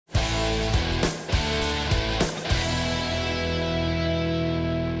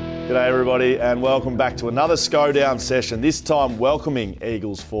G'day everybody and welcome back to another SchoDown session, this time welcoming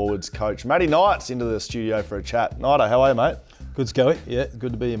Eagles forwards coach Matty Knights into the studio for a chat. Nighto, how are you, mate? Good, Scoey. Yeah,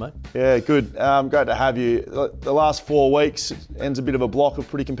 good to be here, mate. Yeah, good. Great to have you. The last 4 weeks ends a bit of a block of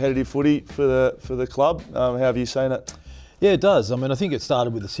pretty competitive footy for the club. How have you seen it? Yeah, it does. I mean, I think it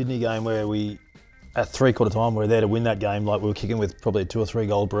started with the Sydney game where we, at three-quarter time, we were there to win that game. Like, we were kicking with probably a 2 or 3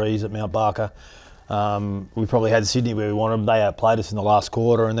 goal breeze at Mount Barker. We probably had Sydney where we wanted them. They outplayed us in the last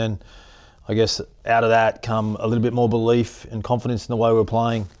quarter, and then I guess out of that come a little bit more belief and confidence in the way we were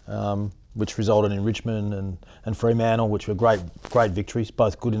playing, which resulted in Richmond and Fremantle, which were great victories,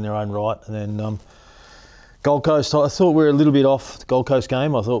 both good in their own right. And then Gold Coast, I thought we were a little bit off the Gold Coast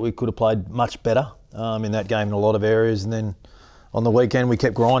game. I thought we could have played much better in that game in a lot of areas. And then on the weekend we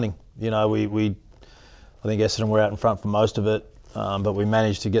kept grinding. You know, I think Essendon were out in front for most of it. But we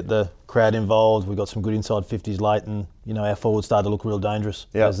managed to get the crowd involved. We got some good inside 50s late, and you know our forwards started to look real dangerous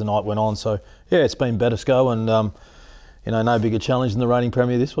as the night went on. So yeah, it's been better, Sco, and you know, no bigger challenge than the reigning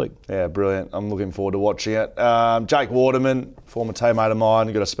premier this week. Yeah, brilliant. I'm looking forward to watching it. Jake Waterman, former teammate of mine,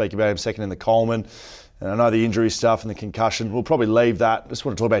 got to speak about him second in the Coleman. And I know the injury stuff and the concussion. We'll probably leave that. Just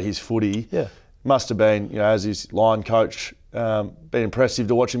want to talk about his footy. Yeah, must have been, you know, as his line coach. Been impressive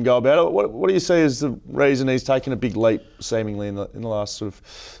to watch him go about it. What do you see as the reason he's taken a big leap, seemingly in the last sort of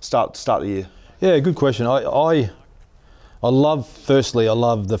start of the year? Yeah, good question. I love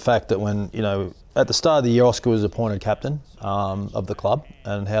the fact that when, you know, at the start of the year Oscar was appointed captain of the club,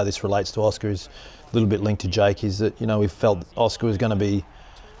 and how this relates to Oscar is a little bit linked to Jake. Is that, you know, we felt Oscar was going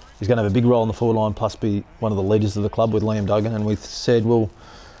to have a big role in the forward line, plus be one of the leaders of the club with Liam Duggan, and we said, well,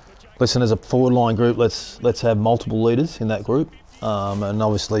 listen, as a forward line group, let's have multiple leaders in that group, and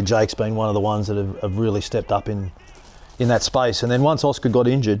obviously Jake's been one of the ones that have really stepped up in that space. And then once Oscar got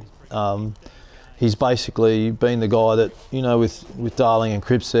injured, he's basically been the guy that, you know, with Darling and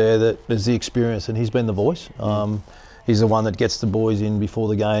Cripps there, that there's the experience, and he's been the voice. He's the one that gets the boys in before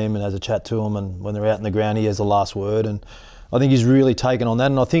the game and has a chat to them, and when they're out in the ground, he has the last word. And I think he's really taken on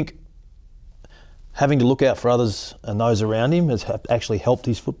that, and I think having to look out for others and those around him has actually helped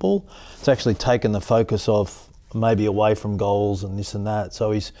his football. It's actually taken the focus of maybe away from goals and this and that.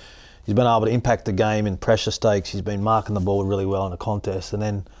 So he's been able to impact the game in pressure stakes. He's been marking the ball really well in a contest, and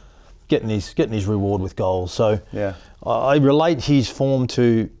then getting his reward with goals. So yeah, I relate his form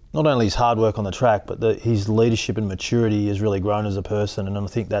to not only his hard work on the track, but his leadership and maturity has really grown as a person, and I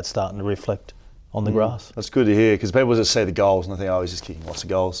think that's starting to reflect on the grass. That's good to hear, because people just see the goals and they think, oh, he's just kicking lots of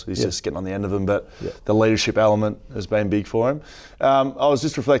goals. He's just getting on the end of them, but the leadership element has been big for him. I was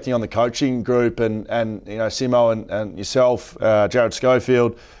just reflecting on the coaching group and you know, Simo and yourself, Jared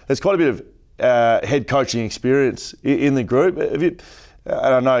Schofield. There's quite a bit of head coaching experience in the group. Have you, I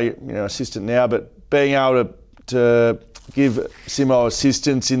don't know, you know, assistant now, but being able to give Simo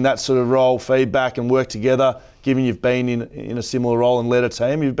assistance in that sort of role, feedback and work together, given you've been in a similar role and led a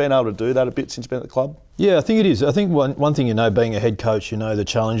team, you've been able to do that a bit since you've been at the club? Yeah, I think it is. I think one thing, you know, being a head coach, you know the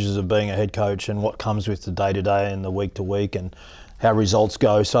challenges of being a head coach and what comes with the day-to-day and the week-to-week and how results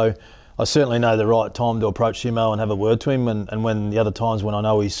go. So I certainly know the right time to approach Simo and have a word to him, and when the other times when I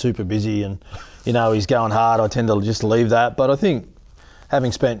know he's super busy and, you know, he's going hard, I tend to just leave that. But I think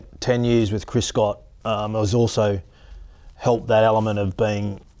having spent 10 years with Chris Scott, has also helped that element of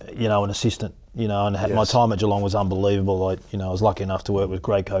being, you know, an assistant. You know, and my time at Geelong was unbelievable. You know, I was lucky enough to work with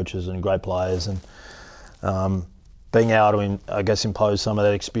great coaches and great players, and being able to, I guess, impose some of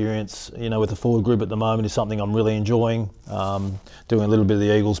that experience, you know, with the forward group at the moment is something I'm really enjoying. Doing a little bit of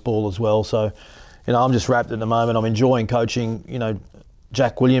the Eagles ball as well. So, you know, I'm just wrapped at the moment. I'm enjoying coaching, you know,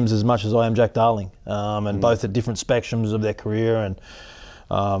 Jack Williams as much as I am Jack Darling, and both at different spectrums of their career.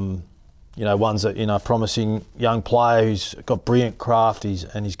 And you know, one's a, you know, promising young player who's got brilliant craft, he's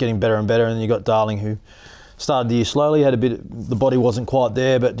getting better and better. And then you got Darling, who started the year slowly, had a bit, the body wasn't quite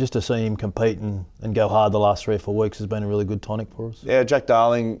there, but just to see him compete and go hard the last 3 or 4 weeks has been a really good tonic for us. Yeah, Jack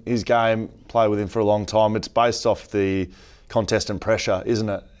Darling, his game, played with him for a long time. It's based off the contest and pressure, isn't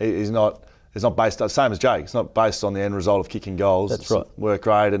it? It's not based, same as Jake, it's not based on the end result of kicking goals. That's right. Work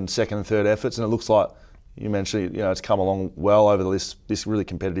rate and second and third efforts, and it looks like, you mentioned, you know, it's come along well over this really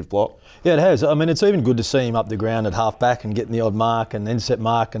competitive block. Yeah, it has. I mean, it's even good to see him up the ground at half back and getting the odd mark and intercept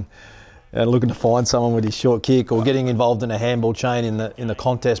mark and looking to find someone with his short kick, or getting involved in a handball chain in the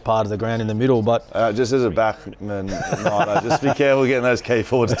contest part of the ground in the middle. But just as a backman, just be careful getting those key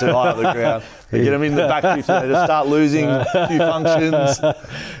forwards too high up the ground. You get them in the back 50, they just start losing a few functions.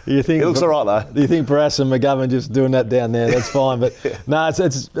 It looks all right though. Do you think Barras and McGovern just doing that down there? That's fine. But no, it's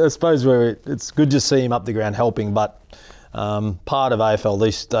I suppose it's good to see him up the ground helping. But part of AFL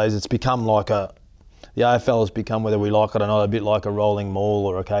these days, it's become like a the AFL has become, whether we like it or not, a bit like a rolling maul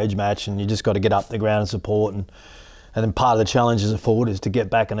or a cage match, and you just got to get up the ground and support. And then part of the challenge as a forward is to get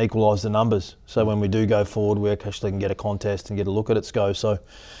back and equalise the numbers. So when we do go forward, we actually can get a contest and get a look at it. So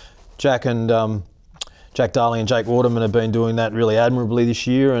Jack Darling and Jake Waterman have been doing that really admirably this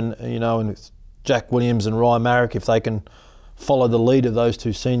year, and and Jack Williams and Ryan Marrick, if they can follow the lead of those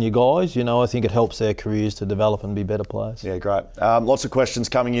two senior guys, I think it helps their careers to develop and be better players. Yeah, great. Lots of questions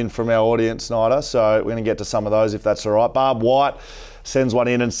coming in from our audience, Snyder, so we're going to get to some of those if that's all right. Barb White sends one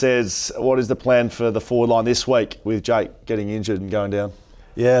in and says, what is the plan for the forward line this week with Jake getting injured and going down?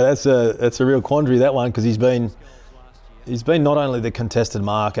 Yeah, that's a real quandary, that one, because he's been not only the contested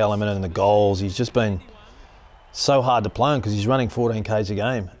mark element and the goals, he's just been so hard to play on because he's running 14 k's a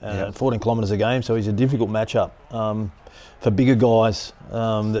game, 14 kilometres a game, so he's a difficult matchup for bigger guys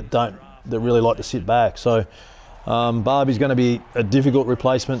that really like to sit back. So Barbie's going to be a difficult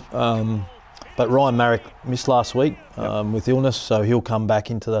replacement, but Ryan Marrick missed last week with illness, so he'll come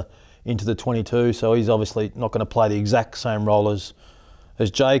back into the 22. So he's obviously not going to play the exact same role as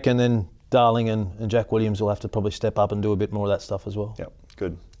Jake, and then Darling and Jack Williams will have to probably step up and do a bit more of that stuff as well. Yep,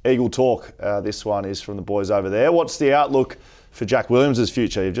 good. Eagle Talk, this one is from the boys over there. What's the outlook for Jack Williams'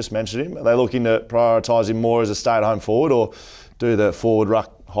 future? You've just mentioned him. Are they looking to prioritise him more as a stay-at-home forward or do the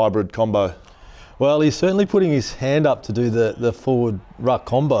forward-ruck hybrid combo? Well, he's certainly putting his hand up to do the forward-ruck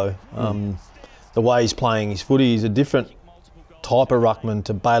combo. The way he's playing his footy, he's a different type of ruckman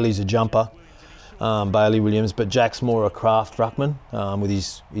to Bailey's a jumper, Bailey Williams, but Jack's more a craft ruckman with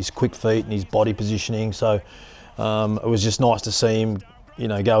his quick feet and his body positioning. So it was just nice to see him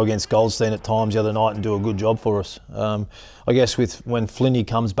go against Goldstein at times the other night and do a good job for us. I guess when Flinney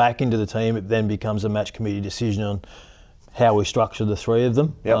comes back into the team, it then becomes a match committee decision on how we structure the three of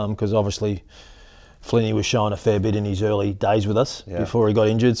them. Because obviously Flinney was showing a fair bit in his early days with us before he got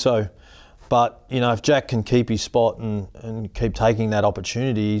injured. So, but if Jack can keep his spot and keep taking that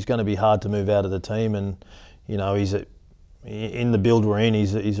opportunity, he's going to be hard to move out of the team. And he's in the build we're in,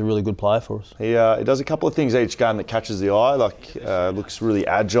 he's a really good player for us. He does a couple of things each game that catches the eye. Looks really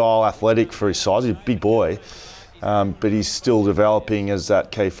agile, athletic for his size. He's a big boy, but he's still developing as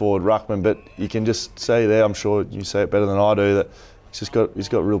that key forward ruckman. But you can just say there, I'm sure you say it better than I do, that he's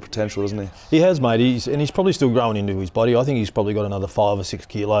got real potential, doesn't he? He has, mate. He's probably still growing into his body. I think he's probably got another 5 or 6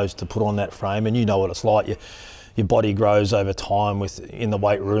 kilos to put on that frame, and you know what it's like. Your body grows over time in the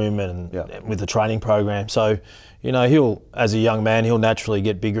weight room and with the training program. So, he'll, as a young man, he'll naturally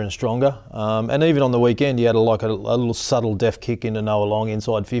get bigger and stronger. And even on the weekend, he had a little subtle deft kick into Noah Long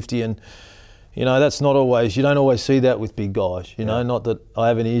inside 50, and that's not always, you don't always see that with big guys. Not that I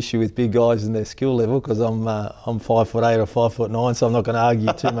have any issue with big guys and their skill level, because I'm 5'8" or 5'9", so I'm not going to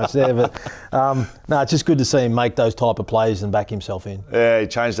argue too much there. But no, it's just good to see him make those type of plays and back himself in. Yeah, he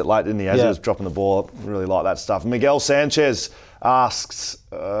changed it late, didn't he? As he was dropping the ball, I really like that stuff. Miguel Sanchez asks,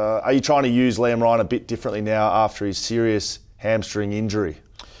 are you trying to use Liam Ryan a bit differently now after his serious hamstring injury?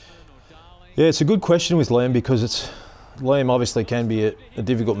 Yeah, it's a good question with Liam, because Liam obviously can be a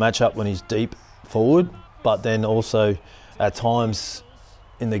difficult matchup when he's deep forward, but then also at times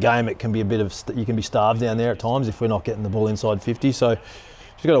in the game it can be you can be starved down there at times if we're not getting the ball inside 50. So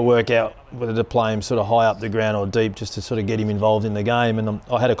you've got to work out whether to play him sort of high up the ground or deep, just to sort of get him involved in the game. And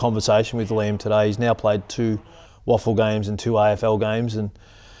I had a conversation with Liam today. He's now played 2 Waffle games and 2 AFL games, and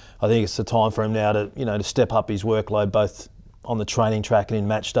I think it's the time for him now to step up his workload both on the training track and in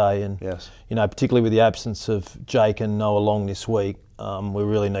match day. And particularly with the absence of Jake and Noah Long this week, we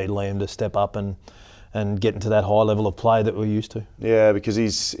really need Liam to step up and get into that high level of play that we're used to. Yeah, because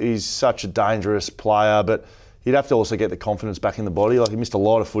he's such a dangerous player, but he'd have to also get the confidence back in the body. He missed a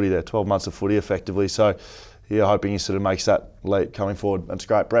lot of footy there, 12 months of footy effectively. So hoping he sort of makes that leap coming forward. That's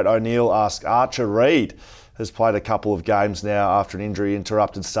great. Brett O'Neill asks, Archer Reid has played a couple of games now after an injury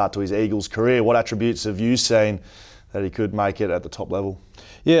interrupted start to his Eagles career. What attributes have you seen that he could make it at the top level?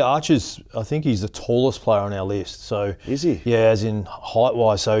 Yeah, I think he's the tallest player on our list. So is he? Yeah, as in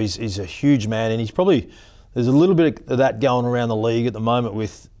height-wise. So he's a huge man, and there's a little bit of that going around the league at the moment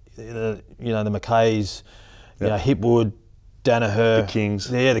with the McKays, Hipwood, Danaher, the Kings.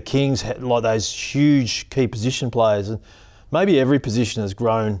 Yeah, the Kings, like those huge key position players. And maybe every position has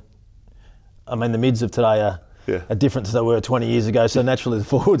grown. I mean, the mids of today are different to they were 20 years ago, so naturally the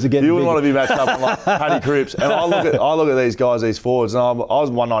forwards are getting You wouldn't bigger. want to be matched up with like Paddy Cripps. And I look at these guys, these forwards, and I was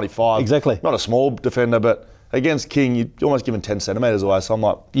 195. Exactly. Not a small defender, but against King, you're almost giving 10 centimetres away. So I'm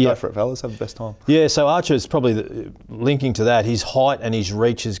like, go for it, fellas, have the best time. Yeah, so Archer's probably linking to that. His height and his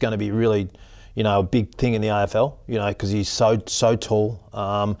reach is going to be really, a big thing in the AFL, because he's so tall.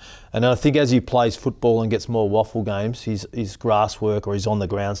 And I think as he plays football and gets more waffle games, his grass work or his on the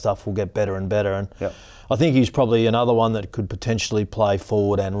ground stuff will get better and better. And I think he's probably another one that could potentially play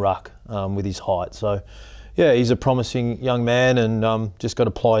forward and ruck with his height. So yeah, he's a promising young man, and just got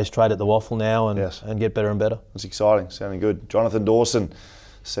to ply his trade at the waffle now and get better and better. It's exciting, sounding good. Jonathan Dawson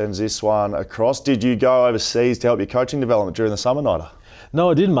sends this one across. Did you go overseas to help your coaching development during the summer, Nighter? No,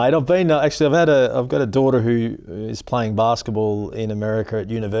 I didn't, mate. I've been I've got a daughter who is playing basketball in America at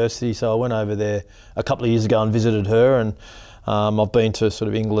university, so I went over there a couple of years ago and visited her, and I've been to sort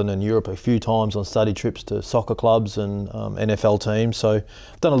of England and Europe a few times on study trips to soccer clubs and NFL teams. So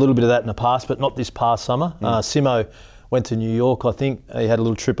I've done a little bit of that in the past, but not this past summer. Simo went to New York. I think he had a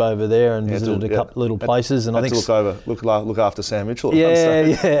little trip over there and visited a couple little places. And I think look after Sam Mitchell. Yeah.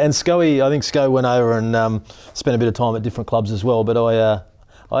 And I think Sco went over and spent a bit of time at different clubs as well. But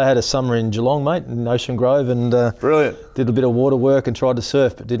I had a summer in Geelong, mate, in Ocean Grove, and brilliant. Did a bit of water work and tried to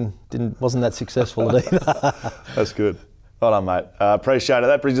surf, but wasn't that successful either. That's good. Well done, mate. Appreciate it.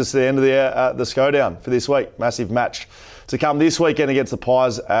 That brings us to the end of the SchoDown for this week. Massive match to come this weekend against the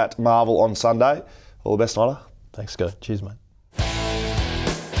Pies at Marvel on Sunday. All the best, Nighter. Thanks, Sco. Cheers, mate.